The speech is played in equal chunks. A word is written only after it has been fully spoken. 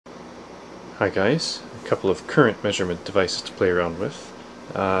Hi guys, a couple of current measurement devices to play around with.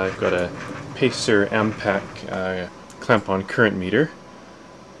 I've got a Pacer Ampak clamp-on current meter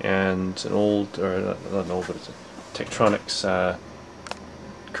and an old, or not an old, but it's a Tektronix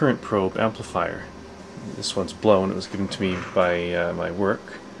current probe amplifier. This one's blown. It was given to me by my work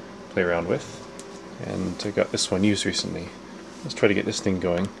to play around with, and I got this one used recently. Let's try to get this thing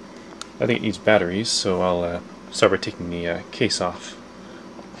going. I think it needs batteries, so I'll start by taking the case off.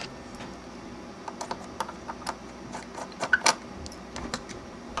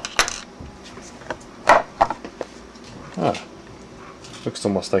 Looks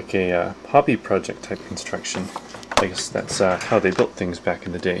almost like a hobby project type construction. I guess that's how they built things back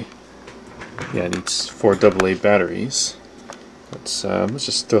in the day. Yeah, it needs 4 AA batteries. Let's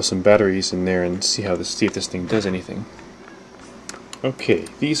just throw some batteries in there and see if this thing does anything. Okay,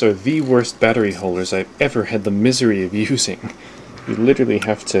 these are the worst battery holders I've ever had the misery of using. You literally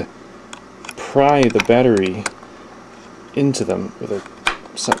have to pry the battery into them with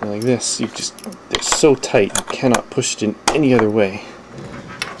something like this. They're so tight you cannot push it in any other way.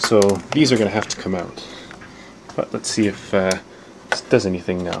 So these are going to have to come out. But let's see if this does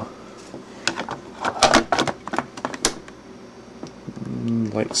anything now.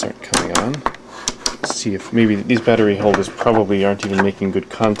 Lights aren't coming on. Let's see if maybe these battery holders probably aren't even making good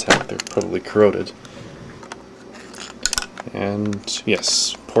contact. They're probably corroded. And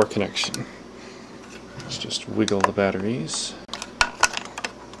yes, poor connection. Let's just wiggle the batteries.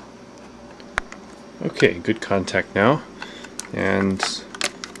 Okay, good contact now. And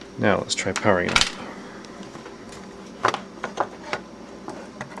now let's try powering it up.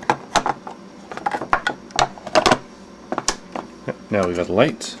 Now we've got a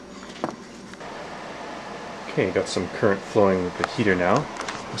light. Okay, got some current flowing with the heater now.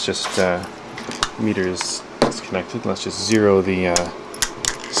 Let's just, meter is disconnected. Let's just zero the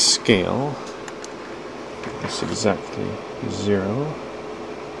scale. It's exactly 0.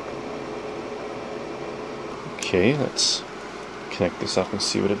 Okay, let's connect this up and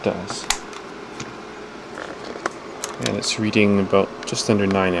see what it does. And it's reading about just under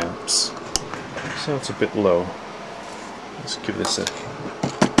 9 amps. So it's a bit low. Let's give this a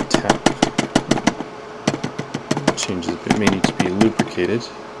tap. Changes a bit, may need to be lubricated.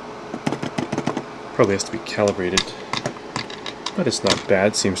 Probably has to be calibrated. But it's not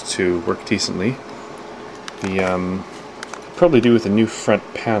bad, seems to work decently. The probably do with a new front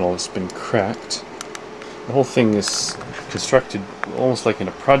panel. It's been cracked. The whole thing is constructed almost like in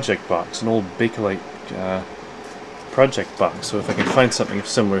a project box, an old Bakelite project box. So if I can find something of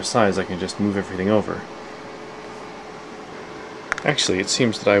similar size, I can just move everything over. Actually, it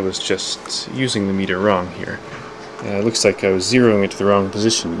seems that I was just using the meter wrong here. It looks like I was zeroing it to the wrong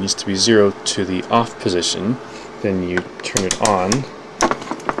position. It needs to be zeroed to the off position, then you turn it on,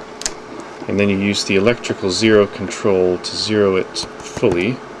 and then you use the electrical zero control to zero it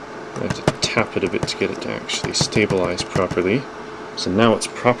fully. I have to tap it a bit to get it to actually stabilize properly. So now it's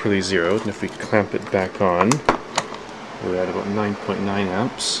properly zeroed, and if we clamp it back on, we're at about 9.9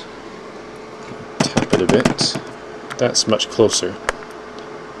 amps. Tap it a bit. That's much closer.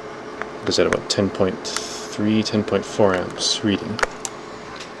 It is at about 10.3, 10.4 amps reading.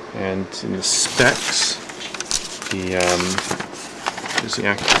 And in the specs, there's the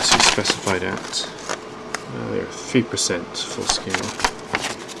accuracy specified at. They're 3% full scale.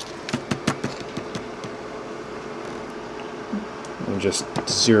 I'm just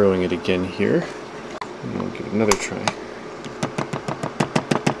zeroing it again here, and we'll give it another try.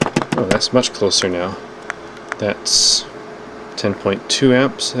 Oh, that's much closer now. That's 10.2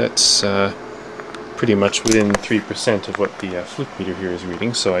 amps. That's pretty much within 3% of what the flip meter here is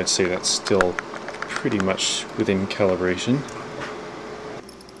reading, so I'd say that's still pretty much within calibration.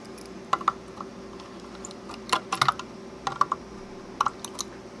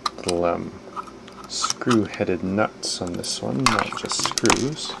 Little screw-headed nuts on this one, not just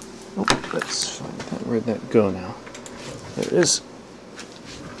screws. Oh, let's find that. Where'd that go now? There it is.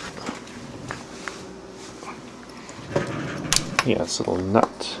 Yeah, it's little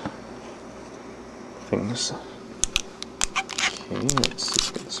nut things. Okay,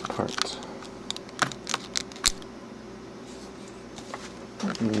 let's get this apart.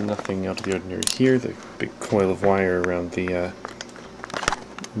 Nothing out of the ordinary here. The big coil of wire around the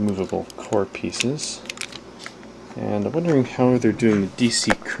movable core pieces. And I'm wondering how they're doing the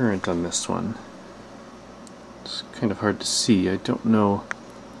DC current on this one. It's kind of hard to see. I don't know.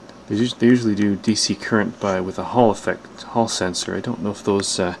 They usually do DC current with a Hall effect, Hall sensor. I don't know if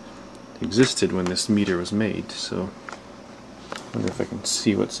those existed when this meter was made, so I wonder if I can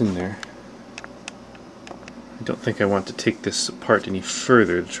see what's in there. I don't think I want to take this apart any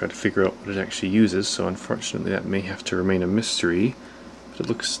further to try to figure out what it actually uses, so unfortunately that may have to remain a mystery. But it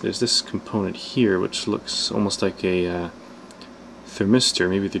looks, there's this component here which looks almost like a thermistor.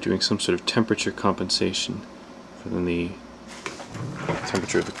 Maybe they're doing some sort of temperature compensation for the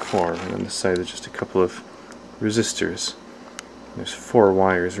temperature of the core. And on this side there's just a couple of resistors. There's 4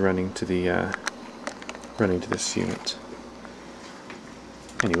 wires running to the running to this unit.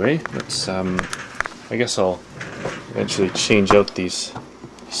 Anyway, let's I guess I'll eventually change out these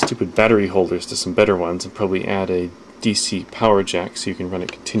stupid battery holders to some better ones and probably add a DC power jack so you can run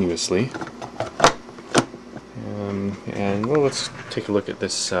it continuously. And well, let's take a look at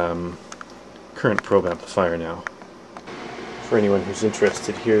this current probe amplifier now. For anyone who's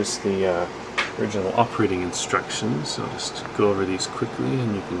interested, here's the original operating instructions. I'll just go over these quickly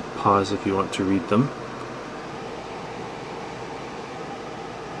and you can pause if you want to read them.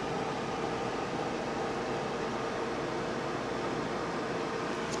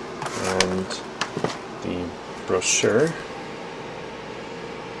 And the brochure.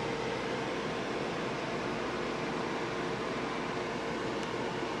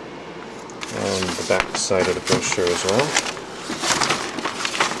 And the back side of the brochure as well.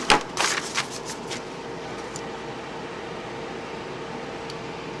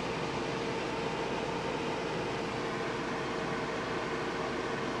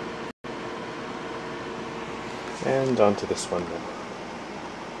 And onto this one now.